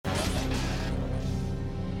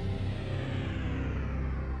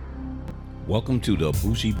Welcome to the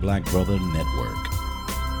Bougie Black Brother Network.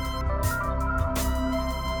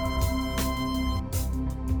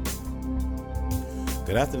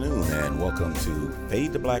 Good afternoon and welcome to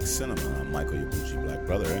Fade to Black Cinema. I'm Michael, your Bougie Black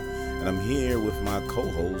Brother, and I'm here with my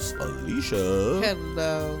co-host Alicia.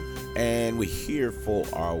 Hello. And we're here for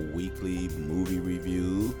our weekly movie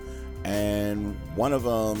review. And one of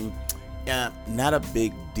them, not a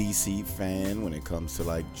big DC fan when it comes to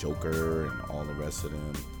like Joker and all the rest of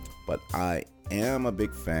them, but I am a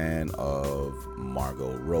big fan of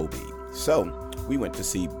Margot Robbie. So we went to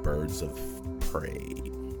see Birds of Prey.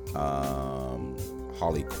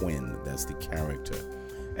 Harley Quinn, that's the character.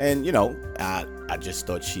 And, you know, I just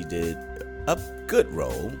thought she did a good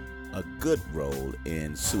role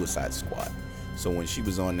in Suicide Squad. So when she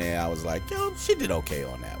was on there, I was like, yo, she did okay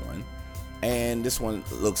on that one. And this one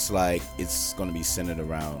looks like it's going to be centered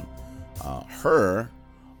around her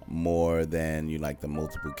more than the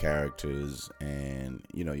multiple characters. And,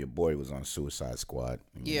 you know, your boy was on Suicide Squad.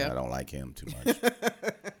 Yeah. I don't like him too much.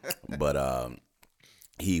 But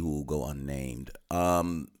he who will go unnamed.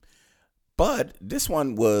 But this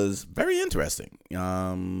one was very interesting.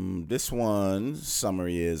 This one's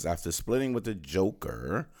summary is, after splitting with the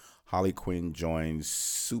Joker, Harley Quinn joins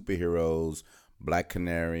superheroes Black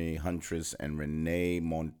Canary, Huntress, and Renee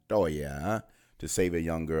Montoya to save a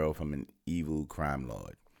young girl from an evil crime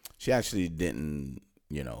lord. She actually didn't,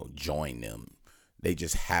 join them. They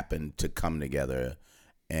just happened to come together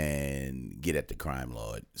and get at the crime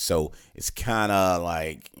lord. So it's kind of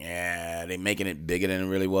like, they making it bigger than it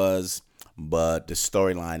really was. But the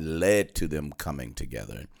storyline led to them coming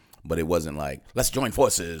together. But it wasn't like, let's join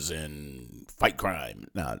forces and fight crime.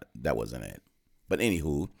 No, that wasn't it. But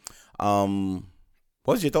anywho,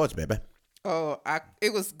 what was your thoughts, baby? Oh,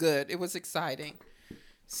 it was good. It was exciting.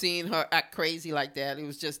 Seeing her act crazy like that. It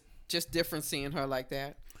was just different seeing her like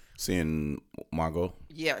that. Seeing Margot?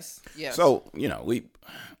 Yes. So,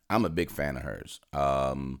 I'm a big fan of hers.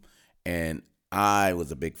 And I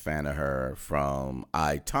was a big fan of her from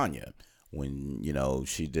I, Tonya. When,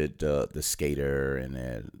 she did the skater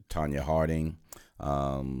and Tonya Harding,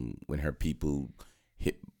 when her people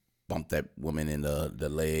bumped that woman in the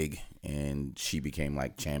leg and she became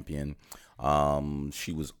like champion.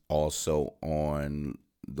 She was also on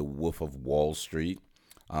The Wolf of Wall Street.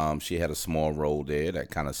 She had a small role there that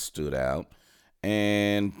kind of stood out.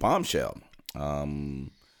 And Bombshell on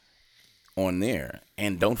there.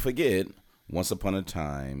 And don't forget, Once Upon a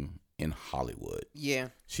Time in Hollywood. Yeah.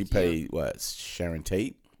 She played, Sharon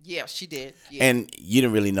Tate? Yeah, she did. Yeah. And you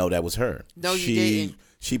didn't really know that was her. No, you didn't.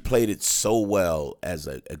 She played it so well as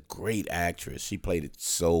a great actress. She played it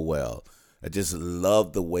so well. I just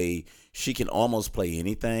love the way she can almost play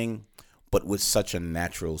anything, but with such a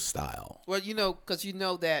natural style. Well, because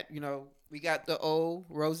that, we got the old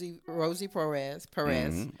Rosie Perez.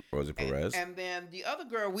 Mm-hmm. Rosie Perez. And then the other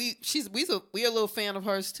girl, we're a little fan of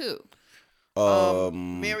hers too.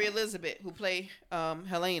 Mary Elizabeth, who played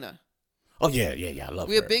Helena. Oh yeah, I love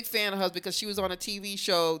her. We're a big fan of hers because she was on a TV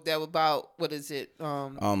show that was about, what is it?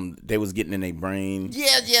 They was getting in their brain.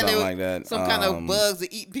 Yeah, something like that. Some kind of bugs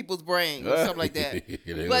that eat people's brains or something like that.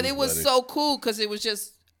 But it was so cool because it was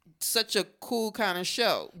just such a cool kind of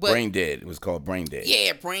show. But Brain Dead. It was called Brain Dead.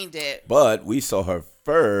 Yeah, Brain Dead. But we saw her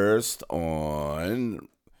first on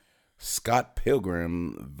Scott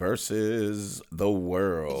Pilgrim versus the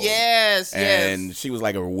World. Yes. And she was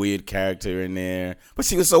like a weird character in there, but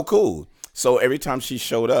she was so cool. So every time she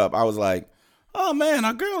showed up, I was like, oh man,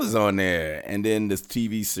 our girl is on there. And then this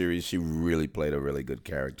TV series, she really played a really good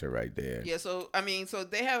character right there. Yeah, so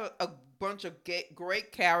they have a bunch of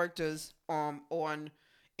great characters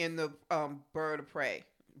in the Bird of Prey.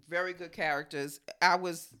 Very good characters. I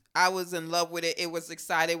was in love with it. It was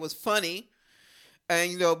exciting. It was funny.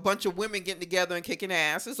 And, a bunch of women getting together and kicking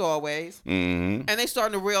ass, as always. Mm-hmm. And they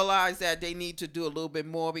starting to realize that they need to do a little bit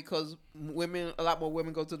more because a lot more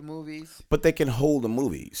women go to the movies. But they can hold a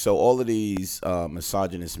movie. So all of these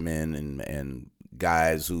misogynist men and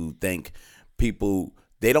guys who think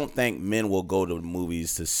they don't think men will go to the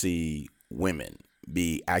movies to see women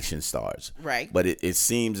be action stars. Right. But it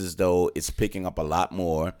seems as though it's picking up a lot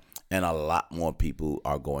more, and a lot more people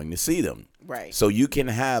are going to see them. Right. So you can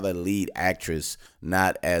have a lead actress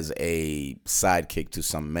not as a sidekick to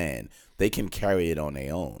some man. They can carry it on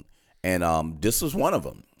their own. And this was one of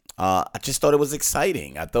them. I just thought it was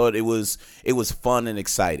exciting. I thought it was fun and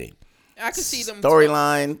exciting. I could see them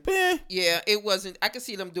storyline. Yeah, it wasn't. I could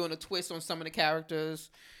see them doing a twist on some of the characters.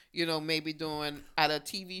 Maybe doing at a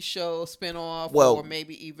TV show spinoff, or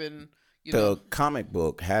maybe even the comic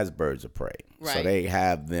book has Birds of Prey, right. So they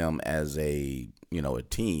have them as a a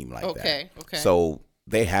team like that. Okay. So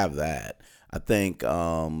they have that. I think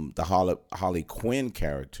the Harley Quinn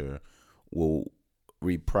character will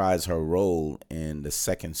reprise her role in the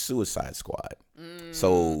second Suicide Squad.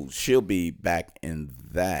 So she'll be back in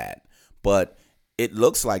that. But it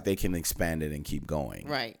looks like they can expand it and keep going.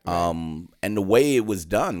 Right. And the way it was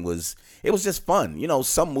done was just fun. You know,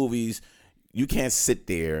 some movies you can't sit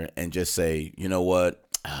there and just say, you know what,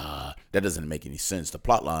 that doesn't make any sense. The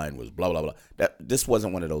plot line was blah blah blah. This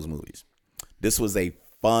wasn't one of those movies. This was a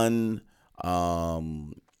fun,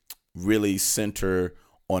 really center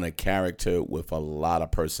on a character with a lot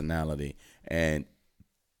of personality, and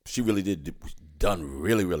she really done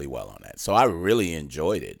really, really well on that. So I really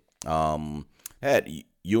enjoyed it. Had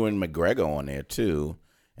Ewan McGregor on there too,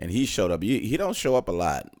 and he showed up. He don't show up a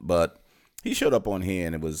lot, but he showed up on here,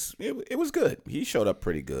 and it was good. He showed up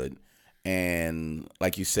pretty good, and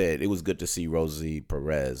like you said, it was good to see Rosie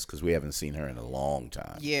Perez because we haven't seen her in a long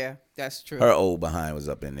time. Yeah, that's true. Her old behind was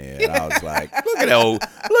up in there, and I was like, look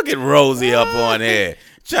at Rosie up on there,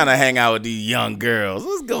 trying to hang out with these young girls.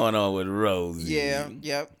 What's going on with Rosie? Yeah,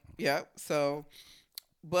 yep. So,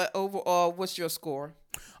 but overall, what's your score?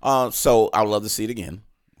 So I would love to see it again.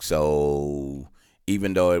 So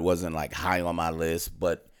even though it wasn't like high on my list,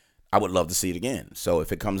 but I would love to see it again. So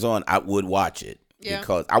if it comes on, I would watch it. Yeah,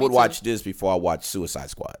 because I would watch this before I watched Suicide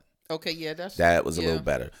Squad. Okay, yeah, that was a little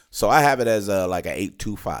better. So I have it as like an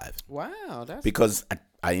 8.25. Wow, that's because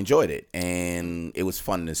I enjoyed it and it was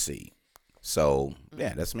fun to see. So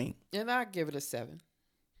yeah, that's me. And I give it a 7.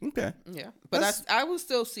 Okay. Yeah, but I will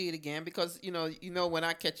still see it again because you know when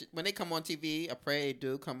I catch it when they come on TV, I pray they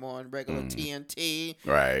do come on regular TNT,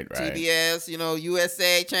 right, TBS,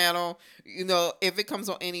 USA channel. If it comes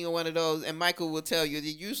on any one of those, and Michael will tell you, they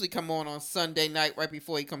usually come on Sunday night right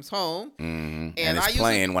before he comes home, and it's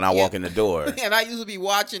playing when I walk in the door, and I usually be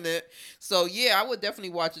watching it. So yeah, I would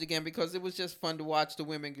definitely watch it again because it was just fun to watch the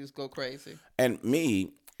women just go crazy. And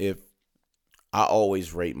me, if I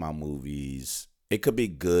always rate my movies. It could be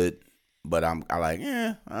good, but I like,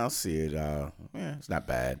 I'll see it. It's not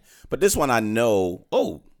bad. But this one I know,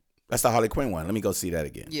 that's the Harley Quinn one. Let me go see that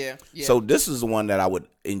again. Yeah. So this is the one that I would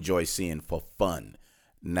enjoy seeing for fun,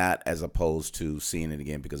 not as opposed to seeing it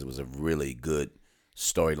again because it was a really good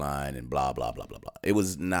storyline and blah, blah, blah, blah, blah. It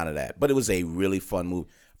was none of that. But it was a really fun movie.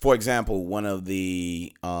 For example, one of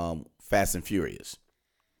the Fast and Furious.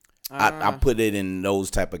 I put it in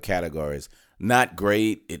those type of categories. Not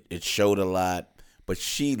great. It showed a lot. But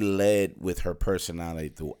she led with her personality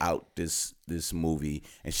throughout this movie,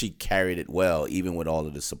 and she carried it well, even with all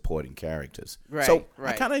of the supporting characters. Right, so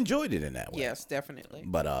right. I kind of enjoyed it in that way. Yes, definitely.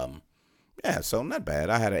 But so not bad.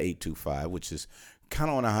 I had an 8.25, which is kind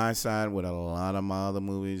of on the high side with a lot of my other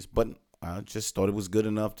movies, but I just thought it was good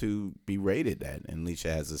enough to be rated that, and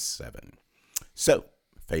Alicia has a 7. So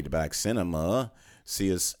Fade to Black Cinema.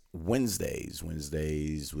 See us Wednesdays with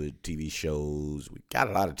TV shows. We got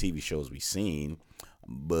a lot of TV shows we've seen,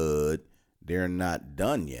 but they're not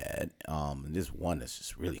done yet. This one that's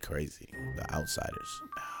just really crazy, The Outsiders.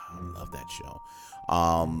 I love that show.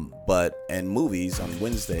 And movies on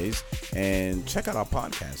Wednesdays, and check out our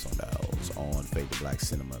podcast on those on Fade to Black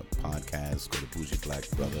Cinema podcast. Go to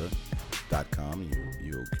BougiBlackBrother.com.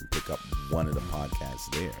 You can pick up one of the podcasts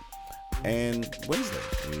there. And Wednesday,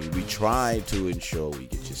 we try to ensure we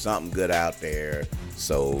get you something good out there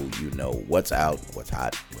so you know what's out, what's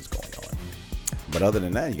hot, what's going on. But other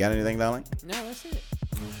than that, you got anything, darling? No, that's it.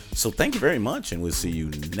 So thank you very much, and we'll see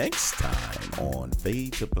you next time on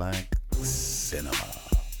Fade to Black Cinema.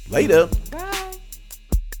 Later. Bye.